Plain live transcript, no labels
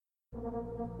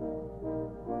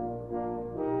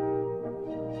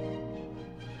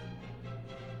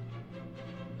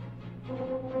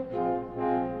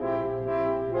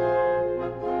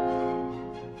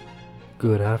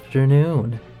Good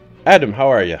afternoon. Adam, how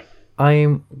are you?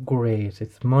 I'm great.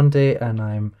 It's Monday and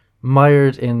I'm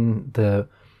mired in the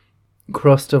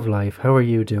crust of life. How are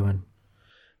you doing?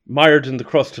 Mired in the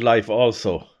crust of life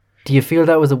also. Do you feel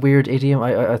that was a weird idiom?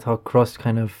 I thought crust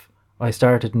kind of... I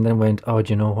started and then went, oh,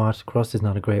 do you know what? Crust is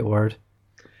not a great word.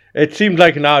 It seemed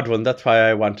like an odd one. That's why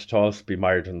I wanted to also be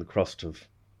mired in the crust of...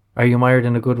 Are you mired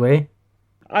in a good way?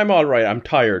 I'm all right. I'm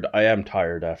tired. I am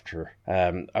tired after.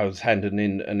 I was handing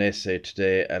in an essay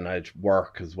today and I'd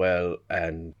work as well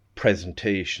and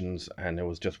presentations, and it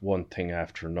was just one thing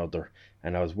after another.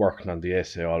 And I was working on the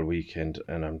essay all weekend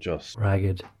and I'm just...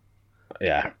 Ragged.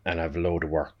 Yeah, and I have a load of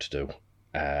work to do.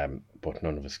 But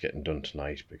none of it's getting done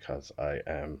tonight because I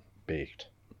am baked.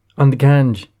 On the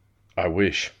Gange. I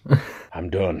wish. I'm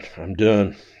done.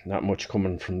 Not much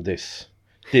coming from this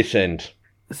end.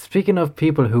 Speaking of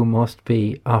people who must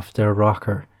be off their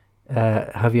rocker,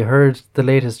 have you heard the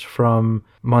latest from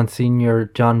Monsignor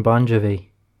John Bon Jovi?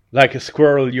 Like a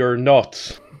squirrel, you're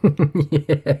nuts.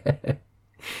 Yeah.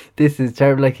 This is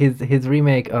terrible. Like his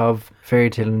remake of Fairy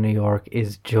Tale in New York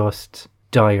is just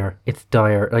dire. It's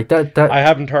dire. Like that. I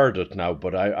haven't heard it now,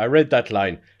 but I read that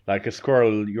line. Like a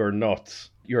squirrel, you're nuts.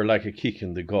 You're like a kick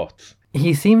in the guts.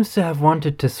 He seems to have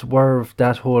wanted to swerve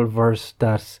that whole verse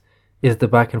that is the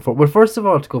back and forth. Well, first of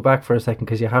all, to go back for a second,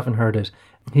 because you haven't heard it,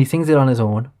 he sings it on his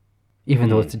own, even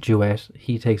though it's a duet.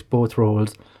 He takes both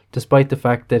roles, despite the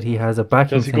fact that he has a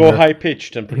backing Does he singer go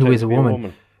high-pitched and pretend who is to a be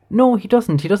woman. No, he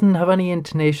doesn't. He doesn't have any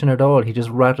intonation at all. He just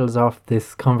rattles off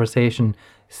this conversation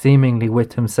seemingly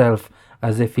with himself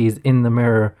as if he's in the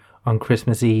mirror on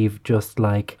Christmas Eve, just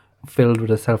like filled with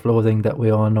a self-loathing that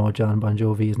we all know John Bon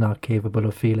Jovi is not capable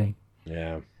of feeling.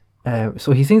 Yeah.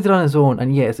 So he sings it on his own,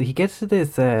 and so he gets to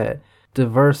this the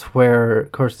verse where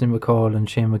Kirsty MacColl and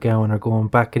Shane MacGowan are going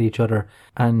back at each other,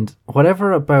 and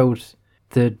whatever about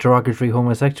the derogatory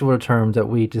homosexual term that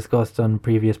we discussed on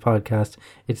previous podcasts,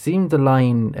 it seemed the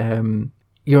line,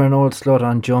 you're an old slut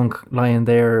on junk lying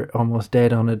there almost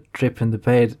dead on a trip in the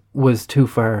bed, was too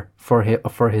far for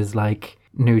his like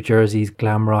New Jersey's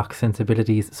glam rock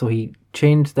sensibilities. So he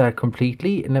changed that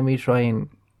completely, and let me try and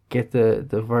get the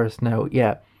verse now.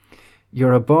 Yeah.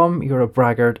 You're a bum, you're a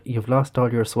braggart, you've lost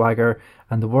all your swagger,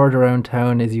 and the word around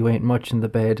town is you ain't much in the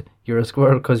bed. You're a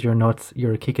squirrel 'cause you're nuts,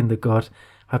 you're a kick in the gut.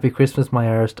 Happy Christmas, my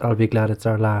arst, I'll be glad it's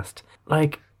our last.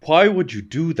 Like... Why would you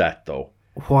do that, though?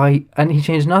 Why? And he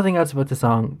changed nothing else about the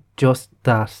song, just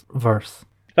that verse.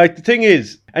 Like, the thing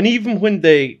is, and even when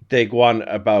they go on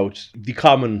about the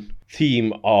common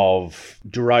theme of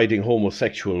deriding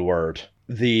homosexual word,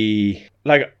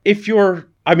 if you're...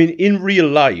 I mean, in real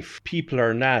life, people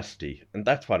are nasty, and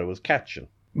that's what I was catching.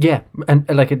 Yeah, and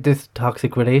like this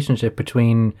toxic relationship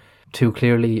between two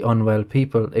clearly unwell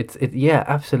people. Yeah,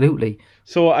 absolutely.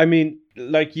 So, I mean,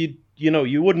 like, you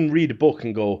wouldn't read a book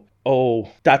and go, oh,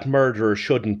 that murderer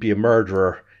shouldn't be a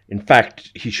murderer. In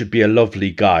fact, he should be a lovely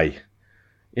guy.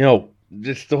 You know,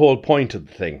 this the whole point of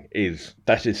the thing, is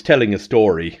that it's telling a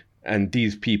story, and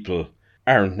these people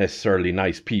aren't necessarily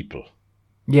nice people.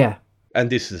 Yeah. And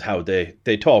this is how they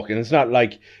talk. And it's not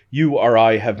like you or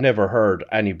I have never heard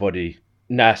anybody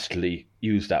nastily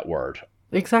use that word.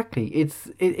 Exactly.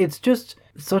 It's just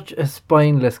such a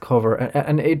spineless cover.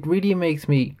 And it really makes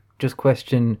me just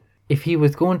question, if he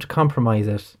was going to compromise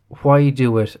it, why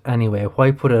do it anyway?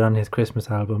 Why put it on his Christmas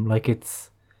album? Like,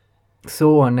 it's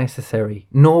so unnecessary.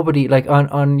 Nobody, like on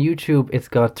YouTube, it's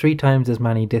got 3 times as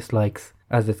many dislikes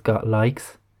as it's got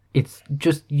likes. It's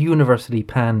just universally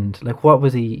panned. Like, what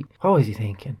was he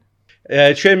thinking?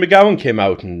 Shane MacGowan came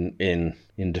out in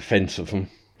defence of him.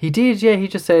 He did, yeah. He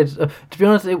just said, to be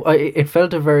honest, it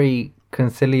felt a very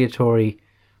conciliatory,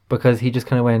 because he just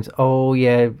kind of went, oh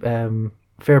yeah,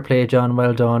 fair play, John,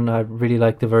 well done. I really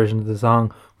like the version of the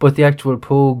song. But the actual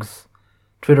Pogues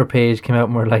Twitter page came out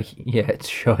and were like, yeah, it's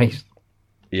shite.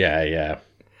 Yeah.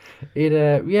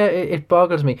 It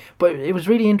boggles me. But it was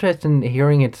really interesting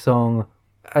hearing it sung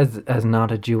as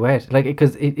not a duet, like,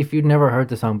 because if you'd never heard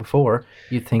the song before,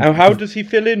 you'd think... And how does he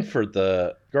fill in for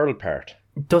the girl part?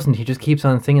 Doesn't he? Just keeps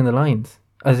on singing the lines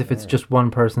as if it's just one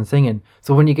person singing.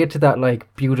 So when you get to that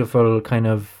like beautiful kind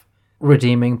of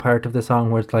redeeming part of the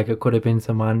song where it's like, it could have been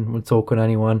someone, so could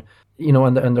anyone, you know,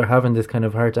 and they're having this kind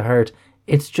of heart to heart,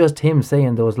 it's just him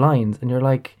saying those lines, and you're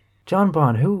like, John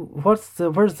Bon, where's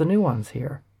the nuance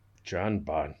here? John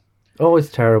Bon. Oh,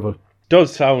 it's terrible.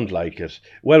 Does sound like it.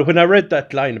 Well, when I read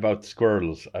that line about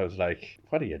squirrels, I was like,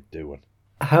 what are you doing?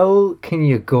 How can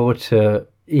you go to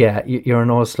Yeah, you're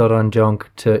an old slut on junk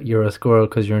to you're a squirrel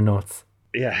because you're nuts.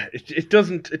 Yeah, it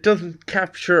doesn't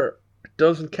capture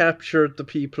the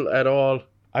people at all.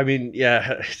 I mean,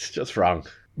 yeah, it's just wrong.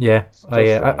 Yeah, It's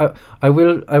just wrong. I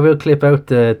will clip out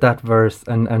that verse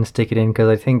and stick it in because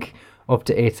I think up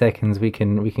to 8 seconds we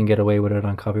can get away with it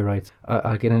on copyrights.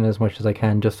 I'll get in as much as I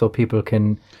can just so people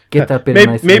can get that bit in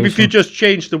isolation. Maybe if you just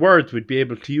change the words, we'd be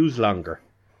able to use longer.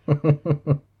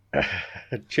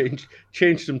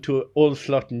 change them to old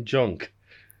slut and junk.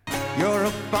 You're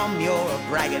a bum, you're a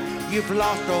braggart. You've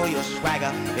lost all your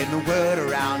swagger. In the word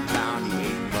around town, you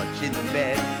ain't much in the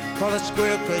bed. Call a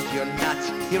squirrel 'cause you're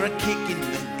nuts. You're a kick in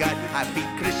the gut. Happy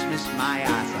Christmas, my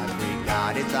ass. I pray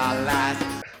God it's our last.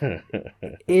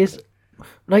 Is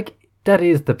like that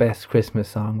is the best Christmas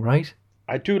song, right?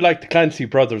 I do like the Clancy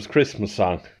Brothers Christmas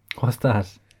song. What's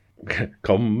that?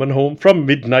 Coming home from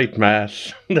midnight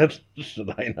mass. That's the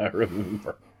line I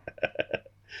remember.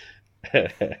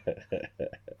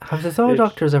 Have the Soul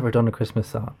Doctors ever done a Christmas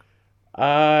song?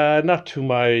 Not to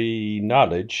my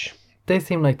knowledge. They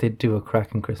seem like they'd do a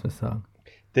cracking Christmas song.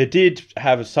 They did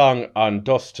have a song on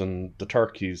Dustin the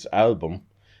Turkeys album,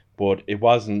 but it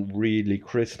wasn't really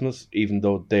Christmas, even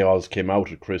though they always came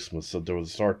out at Christmas, so there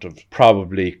was sort of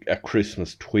probably a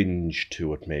Christmas twinge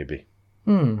to it, maybe.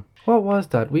 What was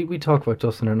that? We talk about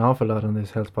Dustin an awful lot on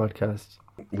this health podcast.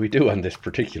 We do on this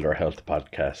particular health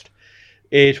podcast.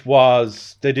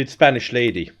 They did Spanish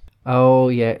Lady. Oh,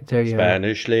 yeah, there you are.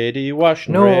 Spanish Lady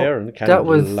washing No, her hair and that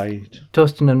was candlelight.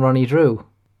 Dustin and Ronnie Drew.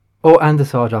 Oh, and the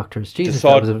Saw Doctors. Jesus,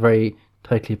 that was a very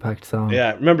tightly packed song.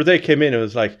 Yeah, remember they came in and it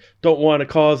was like, don't want to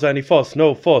cause any fuss,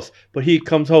 no fuss, but he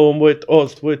comes home with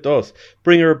us.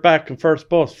 Bring her back in first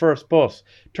bus.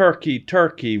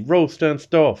 Turkey, roast and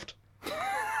stuffed.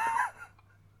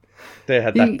 They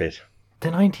had that bit. The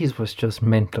 90s was just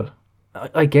mental.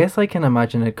 I guess I can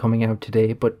imagine it coming out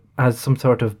today, but as some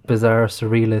sort of bizarre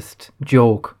surrealist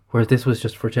joke, where this was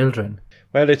just for children.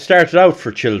 Well, it started out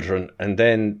for children, and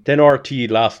then RT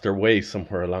lost their way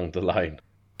somewhere along the line.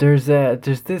 There's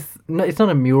this. No, it's not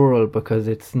a mural because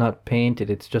it's not painted.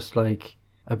 It's just like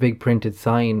a big printed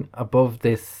sign above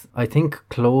this. I think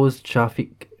closed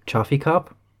coffee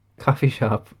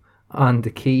shop on the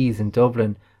Quays in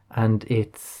Dublin, and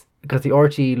it's got the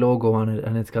RT logo on it,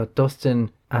 and it's got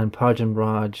Dustin and Podge and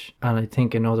Raj, and I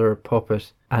think another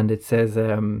puppet, and it says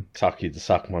Socky the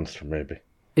Sock Monster, maybe.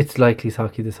 It's likely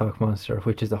Socky the Sock Monster,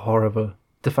 which is a horrible.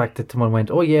 The fact that someone went,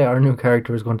 oh yeah, our new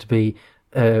character is going to be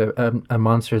a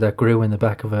monster that grew in the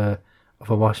back of a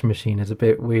washing machine is a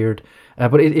bit weird.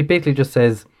 But it basically just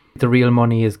says the real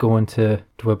money is going to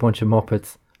a bunch of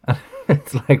Muppets. And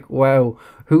it's like, wow,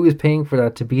 who is paying for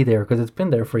that to be there? Because it's been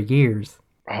there for years.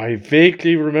 I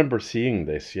vaguely remember seeing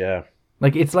this, yeah.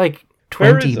 Like, it's like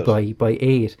 20 by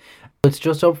 8. It's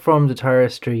just up from the Tara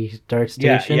Street Dart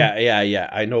Station. Yeah.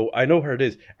 I know where it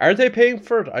is. Are they paying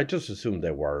for it? I just assumed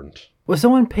they weren't. Well,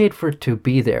 someone paid for it to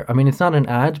be there. I mean, it's not an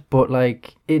ad, but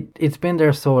like it's been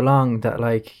there so long that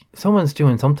like someone's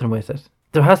doing something with it.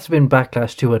 There has to be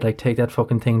backlash to it, like take that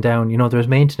fucking thing down. You know, there's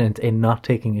maintenance in not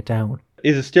taking it down.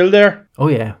 Is it still there? Oh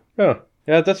yeah. Oh,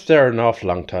 yeah, that's there an awful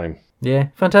long time. Yeah,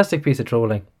 fantastic piece of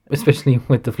trolling, especially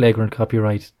with the flagrant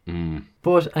copyright.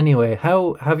 But anyway,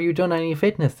 how have you done any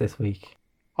fitness this week?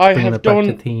 I Bringing have it back done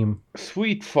to theme.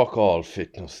 sweet fuck all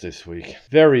fitness this week.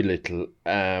 Very little.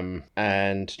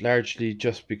 And largely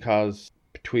just because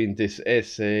between this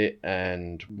essay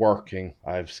and working,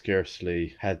 I've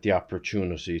scarcely had the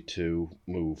opportunity to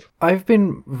move. I've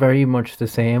been very much the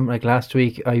same. Like last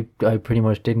week, I pretty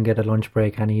much didn't get a lunch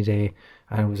break any day,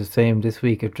 and it was the same this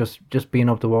week of just being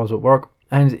up the walls at work.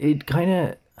 And it kind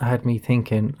of had me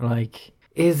thinking, like,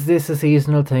 is this a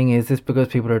seasonal thing? Is this because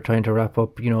people are trying to wrap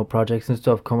up, projects and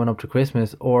stuff coming up to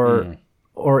Christmas, or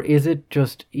is it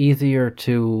just easier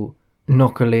to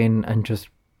knuckle in and just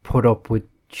put up with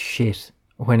shit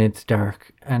when it's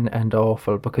dark and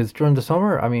awful? Because during the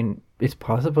summer, I mean, it's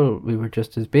possible we were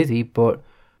just as busy, but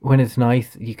when it's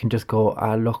nice, you can just go,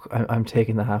 look, I'm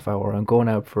taking the half hour, I'm going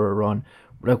out for a run.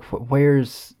 Like,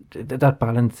 where's that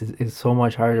balance is so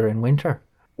much harder in winter.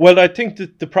 Well, I think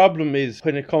that the problem is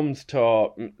when it comes to,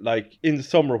 like, in the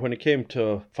summer, when it came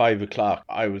to 5 o'clock,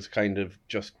 I was kind of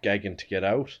just gagging to get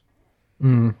out.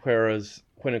 Whereas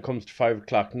when it comes to 5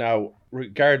 o'clock now,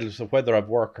 regardless of whether I've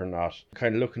work or not,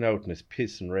 kind of looking out and it's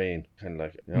piss and rain, kind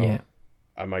of like,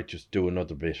 I might just do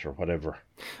another bit or whatever.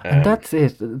 And that's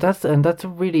it. That's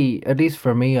really, at least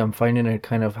for me, I'm finding it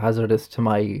kind of hazardous to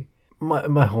my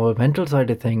whole mental side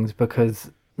of things,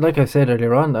 because, like I said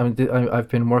earlier on, I've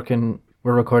been working.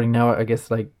 We're recording now, I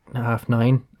guess, like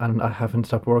 9:30, and I haven't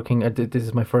stopped working. This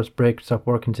is my first break to stop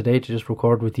working today to just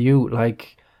record with you.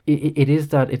 Like, it is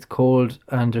that it's cold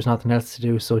and there's nothing else to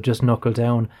do, so just knuckle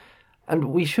down. And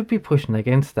we should be pushing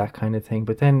against that kind of thing.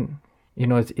 But then,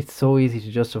 it's so easy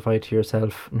to justify to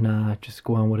yourself, nah, just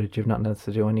go on with it, you've nothing else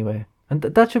to do anyway. And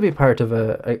that should be part of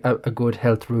a good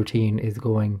health routine, is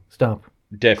going, stop,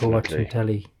 go watch some Definitely.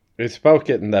 telly. It's about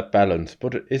getting that balance,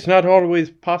 but it's not always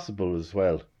possible as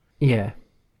well. Yeah,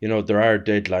 There are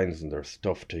deadlines and there's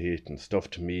stuff to hit and stuff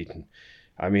to meet. And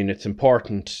I mean, it's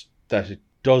important that it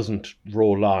doesn't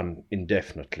roll on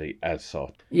indefinitely as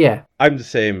such. yeah. I'm the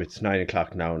same. It's 9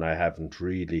 o'clock now, and I haven't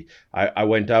really. I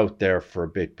went out there for a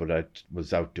bit, but I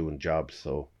was out doing jobs,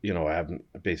 so I haven't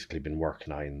basically been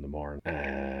working in the morning,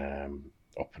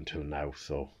 up until now.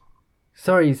 So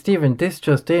Sorry, Stephen, this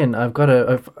just in. As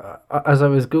I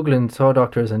was Googling Saw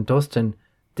Doctors and Dustin,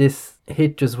 this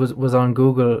hit just was on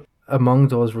Google among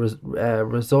those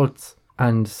results,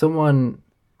 and someone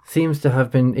seems to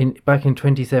have been back in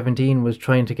 2017 was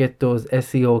trying to get those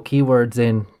SEO keywords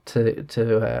in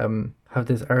to have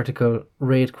this article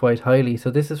rate quite highly. So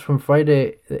this is from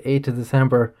Friday the 8th of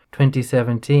December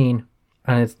 2017,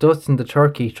 and it's Dustin the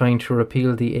Turkey trying to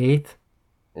repeal the 8th.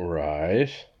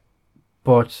 right,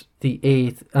 But the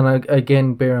 8th, and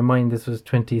again, bear in mind this was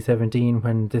 2017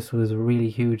 when this was a really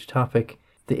huge topic.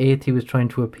 The 8th he was trying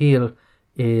to appeal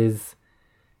is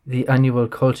the annual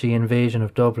Culture invasion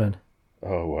of Dublin.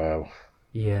 oh wow,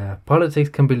 Yeah, politics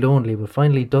can be lonely, but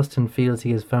finally Dustin feels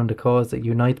he has found a cause that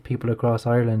unites people across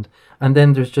Ireland. And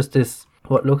then there's just this,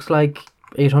 what looks like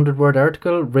 800-word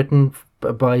article written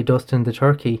by Dustin the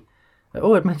Turkey.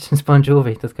 Oh, it mentions Bon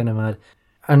Jovi, that's kind of mad.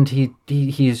 And he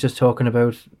is just talking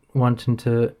about wanting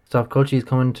to stop Cultures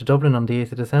coming to Dublin on the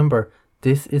 8th of December.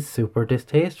 This is super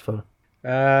distasteful.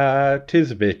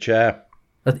 'tis a bit, yeah.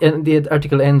 And the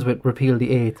article ends with repeal the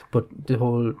 8th, but the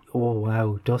whole, oh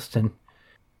wow, Dustin.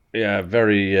 Yeah,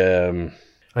 very.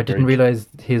 I didn't realise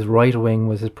his right wing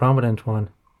was his prominent one.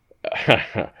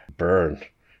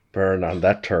 burn on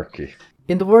that turkey.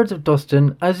 In the words of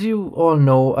Dustin, as you all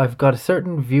know, I've got a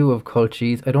certain view of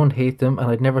Cultures. I don't hate them, and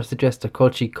I'd never suggest a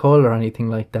Culture cull or anything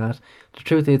like that. The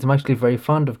truth is, I'm actually very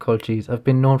fond of Cultures. I've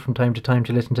been known from time to time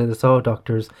to listen to the Saw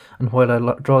Doctors, and while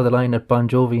I draw the line at Bon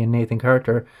Jovi and Nathan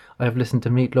Carter, I've listened to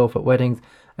Meatloaf at weddings.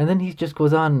 And then he just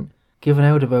goes on giving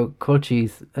out about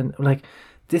Cultures, and like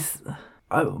this,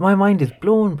 my mind is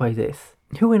blown by this.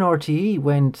 Who in RTE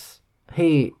went,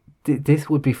 hey, this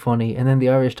would be funny, and then the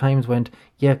Irish Times went,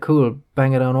 yeah, cool,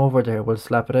 bang it on over there, we'll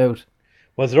slap it out.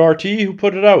 Was it RTE who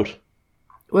put it out?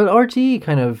 Well, RTE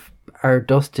kind of are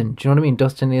Dustin, do you know what I mean?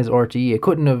 Dustin is RTE. It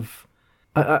couldn't have...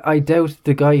 I doubt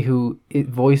the guy who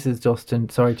voices Dustin,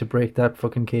 sorry to break that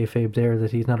fucking kayfabe there,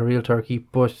 that he's not a real turkey,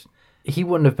 but he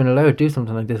wouldn't have been allowed to do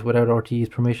something like this without RTE's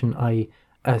permission, I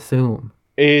assume.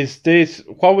 Is this...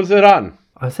 What was it on?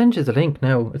 I'll send you the link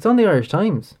now. It's on the Irish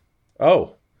Times.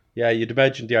 Oh. Yeah, you'd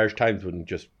imagine the Irish Times wouldn't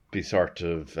just be sort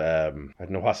of, I don't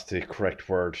know what's the correct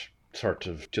word, sort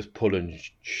of just pulling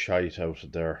shite out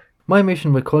of there. My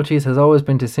mission with Cultures has always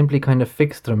been to simply kind of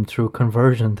fix them through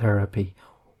conversion therapy.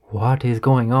 What is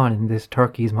going on in this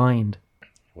turkey's mind?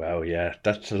 Wow, yeah,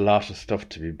 that's a lot of stuff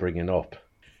to be bringing up.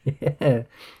 Yeah.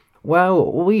 Wow,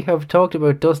 we have talked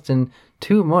about Dustin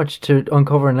too much to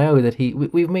uncover now that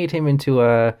we've made him into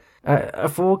a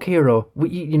folk hero.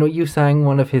 You sang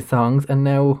one of his songs, and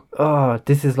now,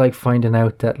 this is like finding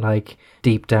out that, like,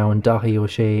 deep down, Daithí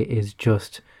O'Shea is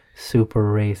just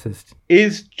super racist.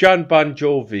 Is John Bon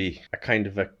Jovi a kind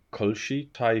of a Culture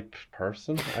type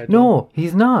person? No,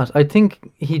 he's not. I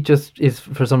think he just is,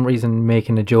 for some reason,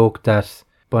 making a joke that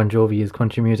Bon Jovi is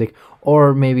country music,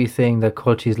 or maybe saying that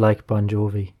Cultures like Bon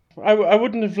Jovi. I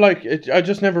wouldn't have liked it. I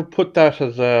just never put that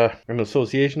as an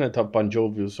association. I thought Bon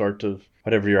Jovi was sort of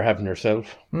whatever you're having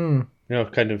yourself.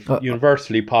 Kind of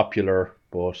universally popular,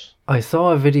 but... I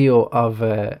saw a video of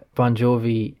Bon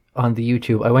Jovi on the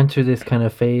YouTube. I went through this kind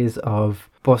of phase of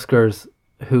buskers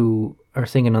who are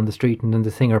singing on the street, and then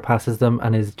the singer passes them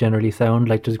and is generally sound.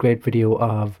 Like, there's a great video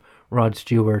of Rod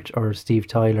Stewart or Steve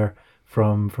Tyler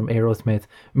from Aerosmith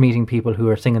meeting people who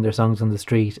are singing their songs on the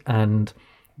street, and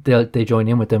they join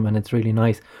in with them, and it's really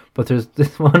nice. But there's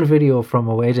this one video from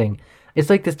a wedding. It's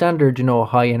like the standard,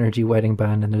 high energy wedding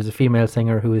band, and there's a female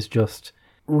singer who is just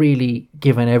really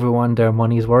giving everyone their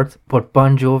money's worth. But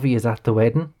Bon Jovi is at the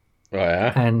wedding. Oh,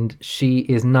 yeah? And she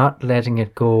is not letting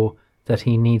it go that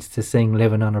he needs to sing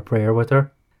Living on a Prayer with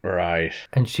her. Right.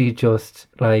 And she just,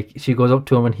 like, she goes up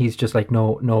to him and he's just like,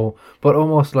 no. But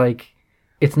almost like,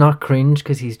 it's not cringe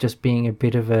because he's just being a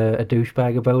bit of a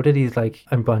douchebag about it. He's like,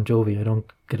 I'm Bon Jovi, I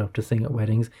don't get up to sing at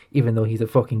weddings, even though he's a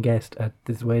fucking guest at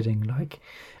this wedding, like.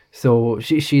 So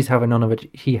she's having none of it.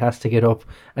 He has to get up,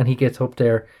 and he gets up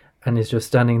there and is just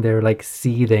standing there like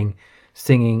seething,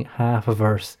 singing half a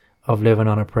verse of Living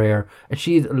on a Prayer, and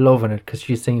she's loving it because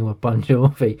she's singing with Bon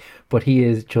Jovi, but he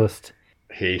is just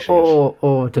Hating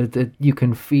it. you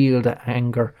can feel the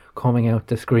anger coming out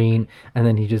the screen, and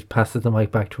then he just passes the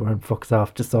mic back to her and fucks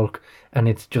off to sulk, and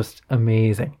it's just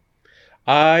amazing.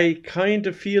 I kind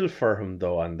of feel for him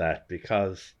though on that,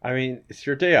 because I mean, it's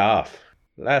your day off.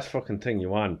 The last fucking thing you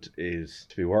want is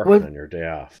to be working on your day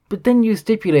off. But then you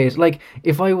stipulate, like,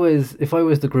 if I was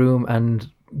the groom and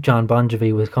John Bon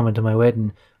Jovi was coming to my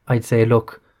wedding, I'd say,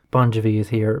 look, Bon Jovi is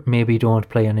here, maybe don't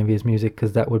play any of his music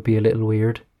because that would be a little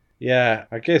weird. Yeah,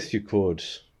 I guess you could,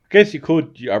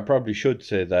 I probably should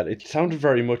say that. It sounded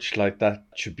very much like that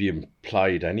should be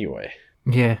implied anyway.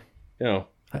 Yeah. You know.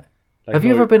 Like, have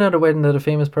you ever been at a wedding that a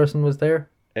famous person was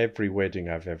there? Every wedding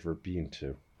I've ever been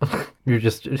to. You're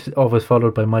just always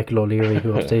followed by Michael O'Leary,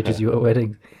 who upstages you at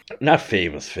weddings. Not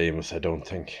famous, I don't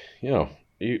think. You know,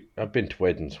 I've been to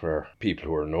weddings where people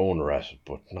who are known are at it,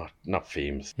 but not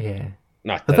famous. Yeah.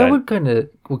 Not but that would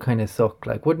kind of suck.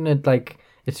 Like, wouldn't it? Like,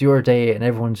 it's your day and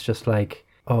everyone's just like,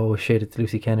 oh shit, it's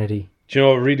Lucy Kennedy. Do you know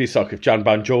what would really suck? If John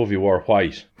Bon Jovi wore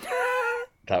white.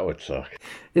 That would suck.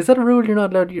 Is that a rule? You're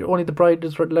not allowed, only the bride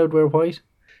is allowed to wear white?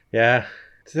 Yeah.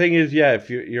 The thing is, yeah, if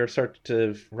you're sort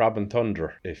of Robin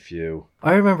Thunder,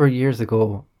 I remember years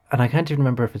ago, and I can't even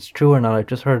remember if it's true or not, I've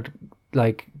just heard,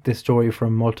 like, this story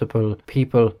from multiple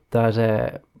people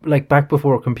that, like, back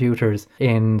before computers,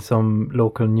 in some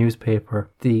local newspaper,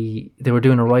 they were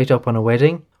doing a write-up on a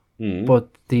wedding, but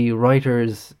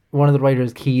one of the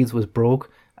writer's keys was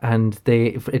broke, and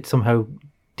it somehow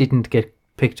didn't get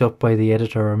picked up by the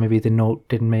editor, or maybe the note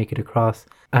didn't make it across.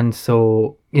 And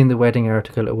so in the wedding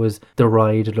article, it was the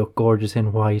bride looked gorgeous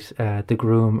in white, the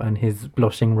groom and his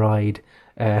blushing bride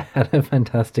had a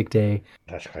fantastic day.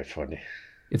 That's quite funny.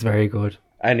 It's very good.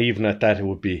 And even at that, it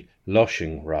would be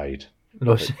lushing ride.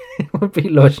 It would be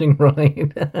lushing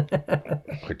ride.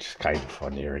 Which is kind of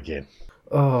funnier again.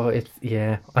 Oh, I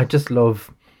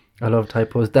love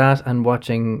typos. That and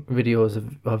watching videos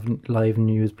of live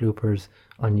news bloopers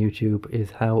on YouTube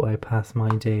is how I pass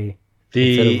my day.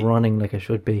 Instead of running like I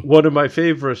should be. One of my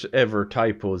favourite ever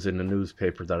typos in a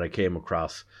newspaper that I came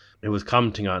across, it was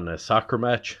commenting on a soccer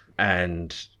match,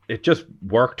 and it just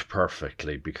worked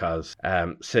perfectly because,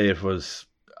 say it was,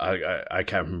 I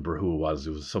can't remember who it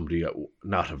was somebody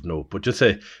not of note, but just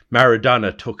say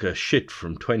Maradona took a shit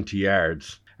from 20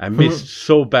 yards and missed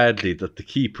so badly that the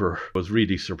keeper was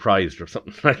really surprised or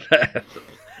something like that.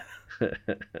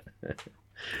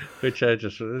 Which I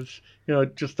just was,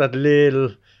 just that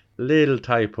little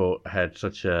typo had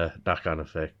such a knock-on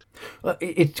effect.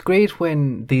 It's great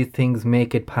when these things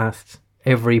make it past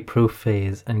every proof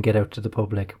phase and get out to the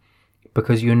public,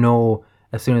 because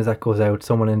as soon as that goes out,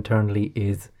 someone internally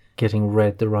is getting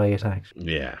read the riot act.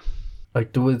 Yeah.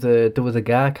 Like there was a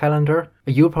GA calendar.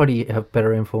 You'll probably have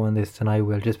better info on this than I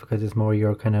will, just because it's more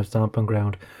your kind of stomping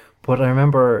ground. But I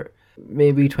remember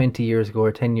maybe 20 years ago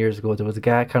or 10 years ago, there was a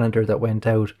GA calendar that went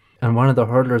out, and one of the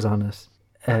hurlers on it,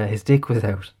 his dick was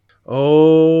out.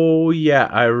 Oh, yeah,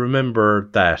 I remember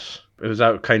that. It was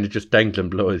out kind of just dangling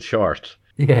below his short.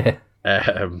 Yeah.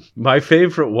 My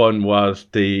favourite one was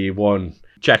the one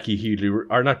Michael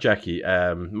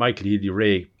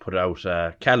Healy-Rae put out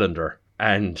a calendar,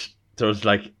 and there was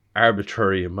like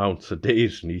arbitrary amounts of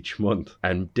days in each month,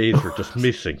 and days were just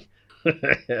missing.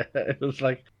 It was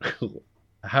like,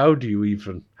 how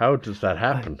does that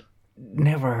happen?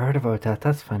 Never heard about that.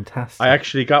 That's fantastic. I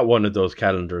actually got one of those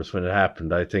calendars when it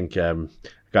happened. I think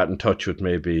got in touch with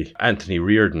maybe Anthony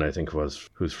Reardon, I think it was,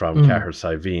 who's from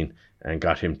Cahersiveen, and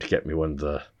got him to get me one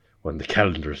of the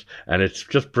calendars. And it's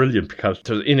just brilliant because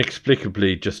there's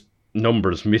inexplicably just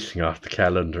numbers missing off the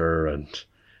calendar, and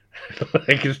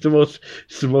like it's the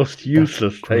most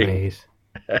useless thing.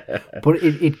 But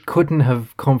it couldn't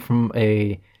have come from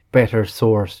a better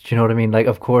source. Do you know what I mean? Like,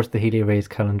 of course, the Healy-Rae's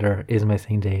calendar is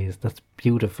missing days. That's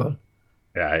beautiful.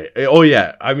 Yeah. Oh,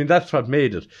 yeah. I mean, that's what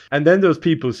made it. And then there's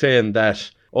people saying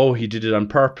that, he did it on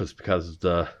purpose because of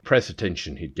the press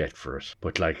attention he'd get for it.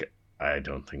 But, like, I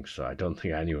don't think so. I don't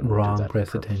think anyone would do that. Wrong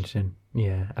press attention.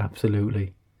 Yeah,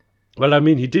 absolutely. Well, I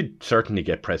mean, he did certainly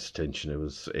get press attention. It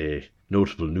was a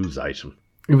notable news item.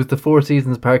 It was the Four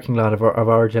Seasons parking lot of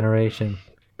our generation.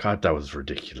 God, that was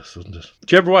ridiculous, wasn't it?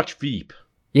 Did you ever watch Veep?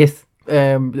 Yes,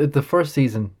 the first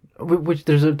season. Which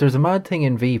there's a mad thing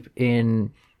in Veep.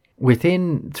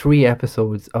 Within 3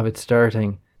 episodes of it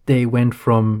starting, they went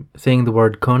from saying the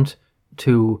word cunt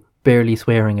to barely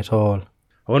swearing at all.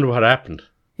 I wonder what happened.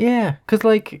 Yeah, because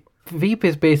like Veep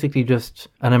is basically just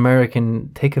an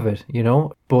American take of it,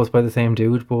 both by the same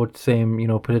dude, both same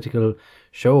political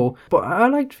show. But I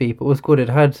liked Veep. It was good.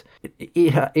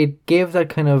 It gave that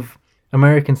kind of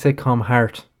American sitcom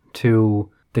heart to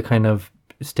the kind of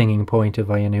stinging point of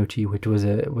Iannucci, which was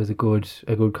a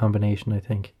good combination, I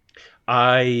think.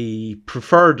 I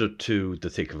preferred it to The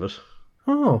Thick of It.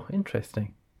 Oh,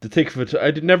 interesting. The Thick of It,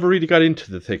 I never really got into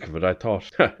The Thick of It. I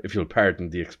thought, if you'll pardon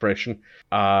the expression,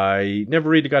 I never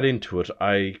really got into it.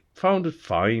 I found it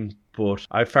fine, but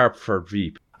I far preferred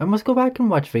Veep. I must go back and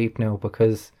watch Veep now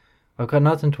because I've got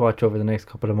nothing to watch over the next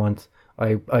couple of months.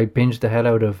 I binged the hell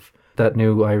out of that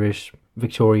new Irish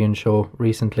Victorian show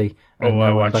recently. And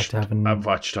I've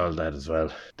watched all that as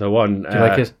well. The one. Do you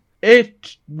like it?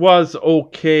 It was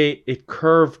okay. It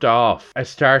curved off. I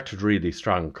started really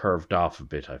strong, curved off a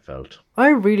bit, I felt. I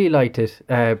really liked it.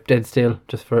 Dead Still,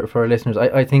 just for our listeners.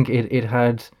 I think it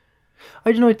had...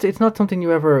 I don't know, it's not something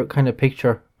you ever kind of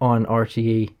picture on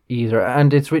RTE either.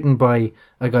 And it's written by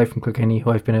a guy from Kilkenny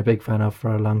who I've been a big fan of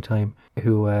for a long time.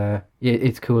 Who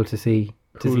it's cool to see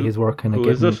his work kind of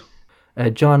getting... Who is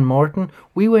it? John Morton.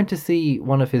 We went to see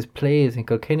one of his plays in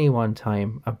Kilkenny one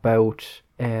time about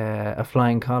a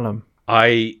flying column.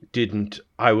 I didn't.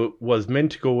 I was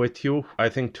meant to go with you, I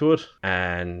think, to it,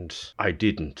 and I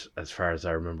didn't. As far as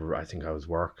I remember, I think I was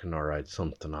working or I had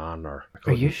something on. Or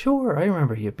Are you sure? I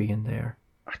remember you being there.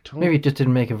 I don't. Maybe it just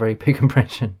didn't make a very big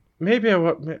impression. Maybe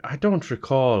I don't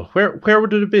recall. Where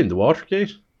would it have been? The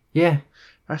Watergate? Yeah.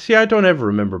 See, I don't ever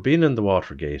remember being in the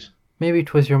Watergate. Maybe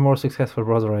it was your more successful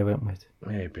brother I went with.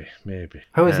 Maybe.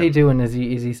 How is he doing? Is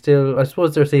he still... I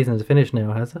suppose their season is finished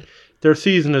now, has it? Their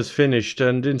season is finished,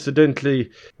 and incidentally,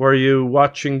 were you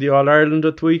watching the All-Ireland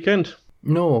at the weekend?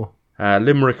 No.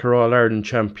 Limerick are All-Ireland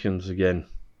champions again.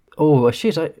 Oh,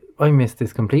 shit, I missed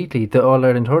this completely. The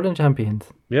All-Ireland hurling champions?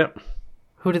 Yeah.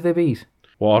 Who did they beat?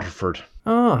 Waterford.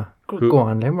 Ah, go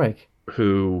on, Limerick.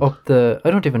 Who? Up the... I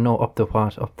don't even know up the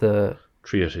what. Up the...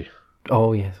 Treaty.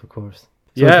 Oh, yes, of course.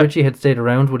 So if Richie had stayed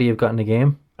around, would he have gotten a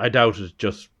game? I doubt it,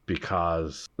 just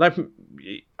because,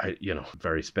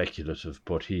 very speculative,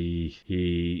 but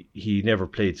he never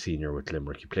played senior with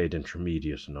Limerick. He played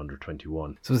intermediate and under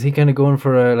 21. So is he kind of going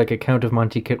for a Count of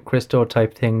Monte Cristo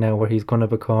type thing now, where he's going to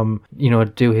become,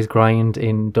 do his grind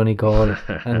in Donegal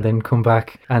and then come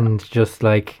back and just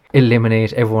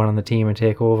eliminate everyone on the team and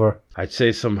take over? I'd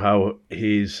say somehow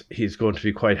he's going to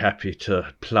be quite happy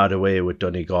to plod away with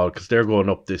Donegal because they're going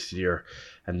up this year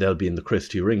and they'll be in the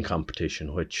Christy Ring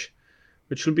competition, which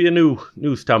will be a new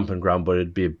stamping ground, but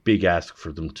it'd be a big ask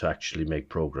for them to actually make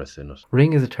progress in it.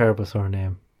 Ring is a terrible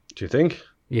surname. Do you think?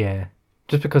 Yeah,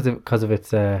 just because of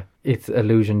its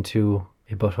allusion to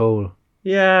a butthole.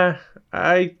 Yeah,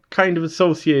 I kind of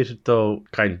associate it though,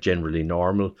 kind of generally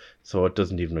normal, so it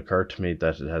doesn't even occur to me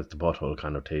that it has the butthole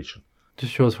connotation.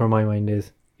 Just shows where my mind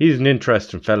is. He's an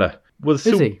interesting fella. Was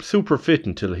super fit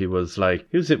until he was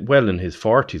well in his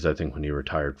 40s, I think, when he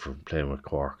retired from playing with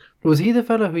Cork. Was he the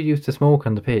fella who used to smoke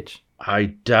on the pitch? I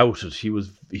doubt it. He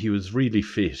was really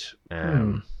fit.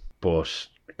 But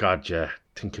God, yeah,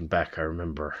 thinking back, I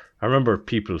remember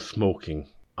people smoking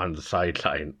on the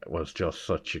sideline was just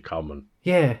such a common.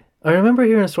 Yeah. I remember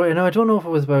hearing a story. Now I don't know if it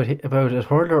was about a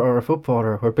hurler or a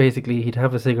footballer, where basically he'd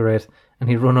have a cigarette and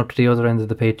he'd run up to the other end of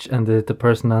the pitch, and the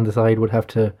person on the side would have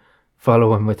to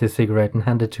follow him with his cigarette and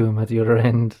hand it to him at the other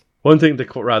end. One thing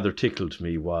that rather tickled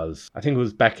me was, I think it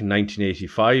was back in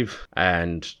 1985,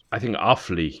 and I think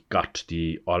Offaly got to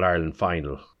the All-Ireland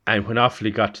final. And when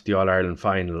Offaly got to the All-Ireland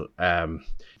final,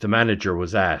 the manager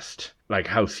was asked,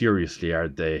 how seriously are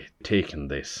they taking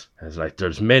this? And it's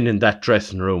there's men in that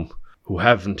dressing room who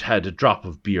haven't had a drop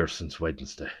of beer since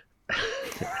Wednesday.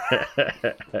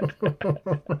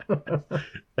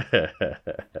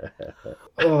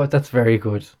 Oh, that's very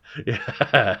good.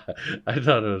 Yeah, I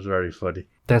thought it was very funny.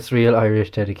 That's real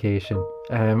Irish dedication.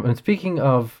 And speaking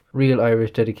of real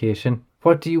Irish dedication,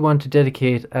 what do you want to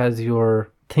dedicate as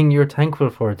your thing you're thankful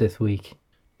for this week?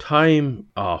 Time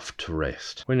off to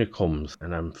rest when it comes,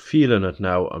 and I'm feeling it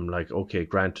now. I'm okay,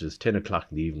 granted it's 10 o'clock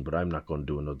in the evening, but I'm not going to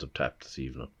do another tap this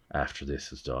evening after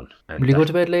this is done. And will you go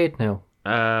to bed late now?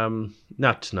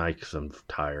 Not tonight because I'm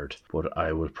tired, but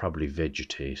I will probably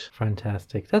vegetate.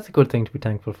 Fantastic. That's a good thing to be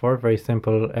thankful for. Very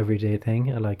simple, everyday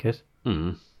thing. I like it.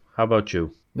 How about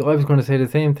you? I was going to say the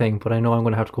same thing, but I know I'm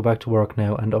going to have to go back to work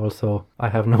now, and also I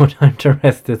have no time to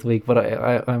rest this week, but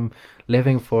I'm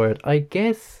living for it. I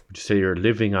guess... Would you say you're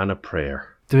living on a prayer?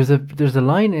 There's a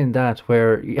line in that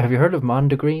where... Have you heard of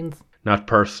mondegreens? Not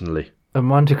personally. A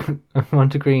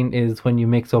mondegreen is when you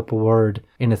mix up a word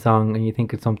in a song and you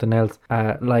think it's something else.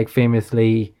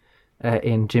 Famously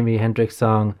in Jimi Hendrix'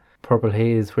 song Purple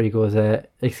Haze, where he goes,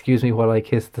 excuse me while I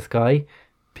kiss the sky.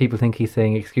 People think he's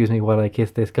saying, excuse me while I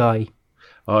kiss this guy.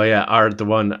 Oh yeah, or the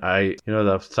one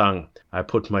that song, I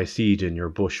put my seed in your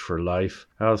bush for life.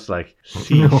 I was like,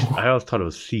 seed. No. I always thought it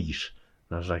was seed.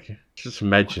 And I was like, just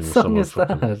imagine What song someone is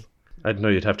that? I don't know,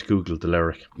 you'd have to Google the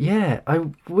lyric. Yeah, I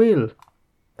will.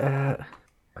 I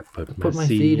Put my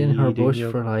seed in her bush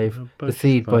your for life. The bush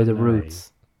Seed for by The life.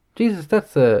 Roots. Jesus,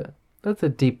 that's a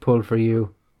deep pull for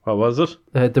you. What was it?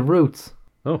 The Roots.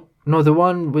 Oh, No, the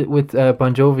one with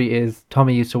Bon Jovi is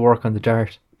Tommy Used to Work on the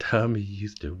Dart, Tommy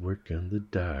used to work on the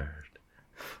dart.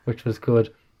 which was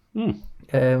good. Hmm.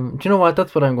 Do you know what?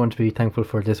 That's what I'm going to be thankful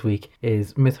for this week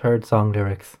is misheard song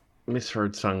lyrics.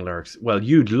 Misheard song lyrics. Well,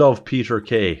 you'd love Peter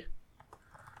Kay.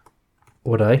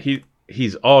 Would I?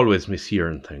 He's always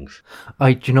mishearing things.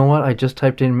 Do you know what? I just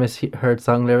typed in misheard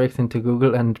song lyrics into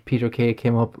Google and Peter Kay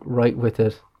came up right with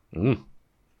it. There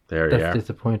you That's are.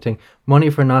 disappointing.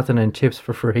 Money for nothing and chips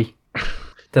for free.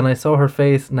 Then I saw her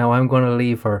face. Now I'm going to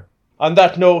leave her. On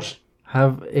that note,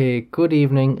 Have a good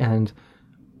evening and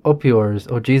up yours.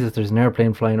 Oh Jesus, there's an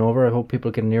airplane flying over. I hope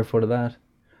people get an earful of that.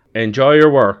 enjoy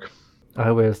your work. I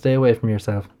will. Stay away from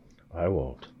yourself. I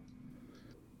won't.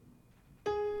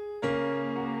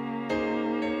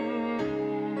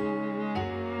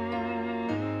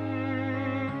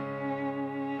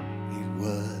 It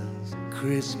was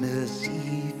Christmas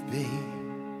Eve, babe,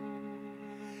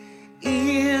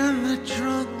 in the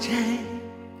trunk tank.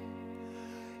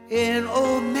 An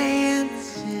old man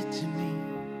said to me,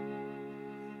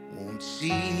 won't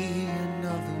see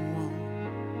another one.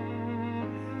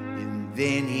 And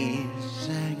then he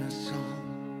sang a song,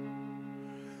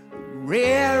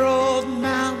 rare old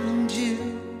Mountain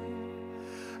Dew.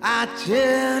 I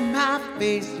turned my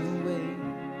face away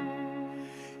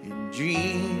and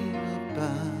dreamed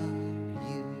about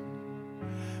you.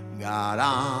 Got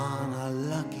on a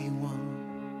lucky one,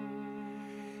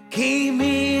 came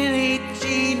in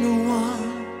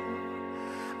 1801.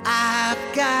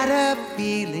 I've got a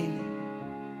feeling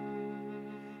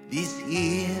this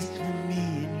is for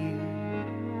me and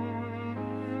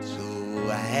you. So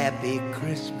a happy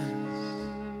Christmas.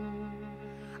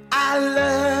 I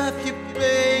love you,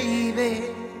 baby.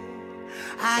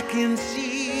 I can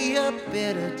see a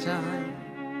better time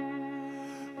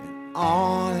when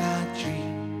all our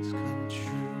dreams come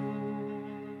true.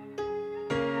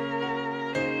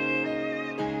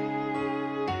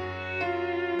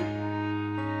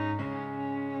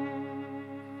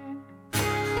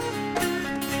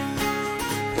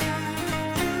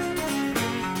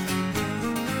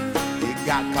 They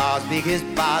got cars big as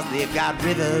bars, they got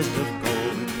rivers of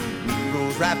gold. We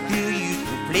rose right through you,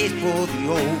 the place for the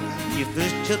old. When you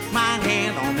first took my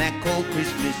hand on that cold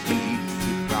Christmas Eve,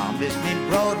 you promised me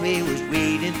Broadway was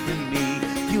waiting for me.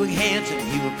 You were handsome,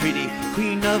 you were pretty,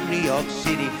 queen of New York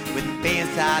City. When the band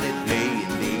started playing,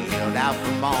 they held out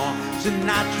for more.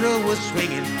 Sinatra was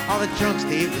swinging, all the drunks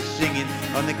they were singing,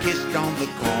 on the kissed on the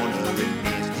corner and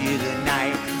danced to the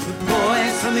night. The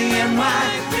boys from the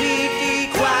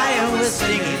NYPD choir were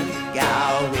singing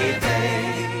Galway Bay,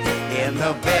 and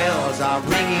the bells are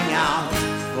ringing out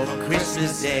for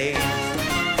Christmas Day.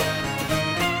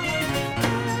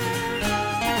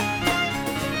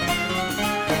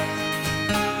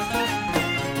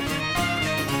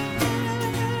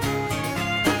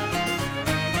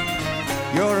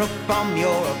 You're a bum, you're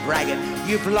a braggart,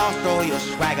 you've lost all your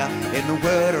swagger. In the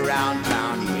word around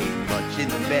town, you ain't much in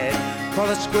the bed. Call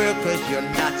a squirrel 'cause you're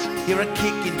nuts, you're a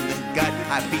kick in the gut.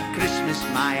 Happy Christmas,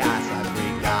 my ass, I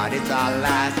pray God it's our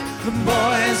last. The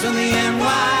boys from the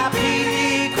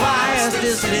NYPD choir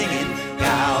still singing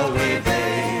Galway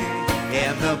Bay,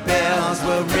 and the bells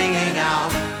were ringing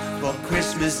out for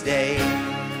Christmas Day.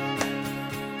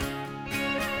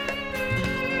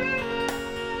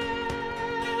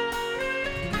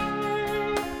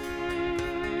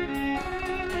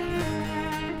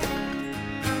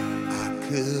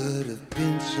 Could have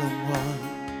been someone,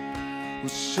 well,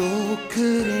 so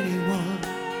could anyone.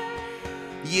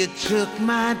 You took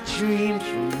my dreams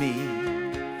from me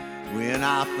when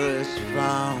I first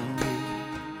found you.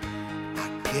 I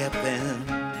kept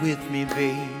them with me,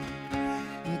 babe,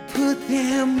 and put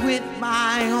them with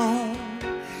my own.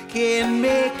 Can't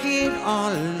make it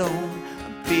all alone.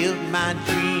 I built my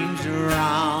dreams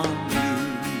around you.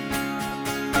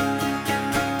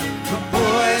 The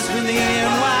boys from the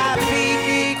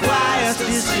NYPD choir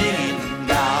still singing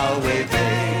Galway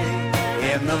Bay,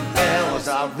 and the bells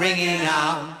are ringing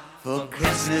out for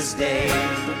Christmas Day.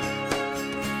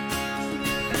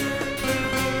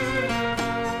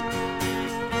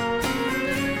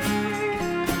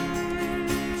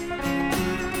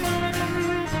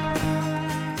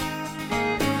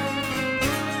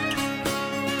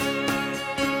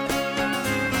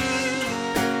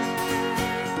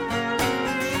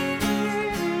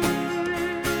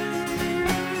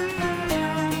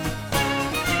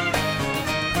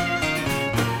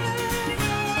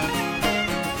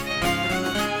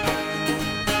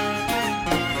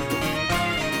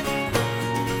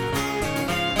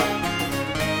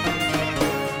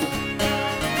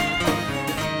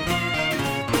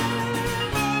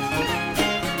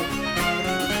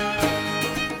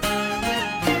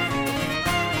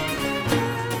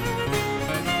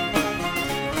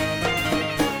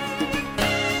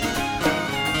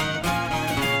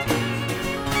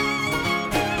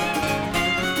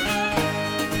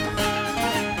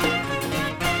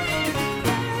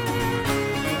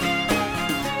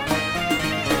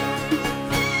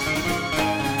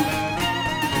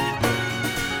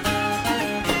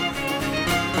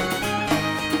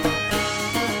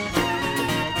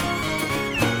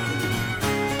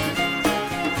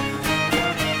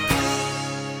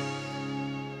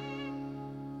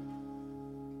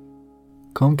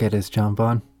 Come get us, John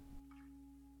Bon.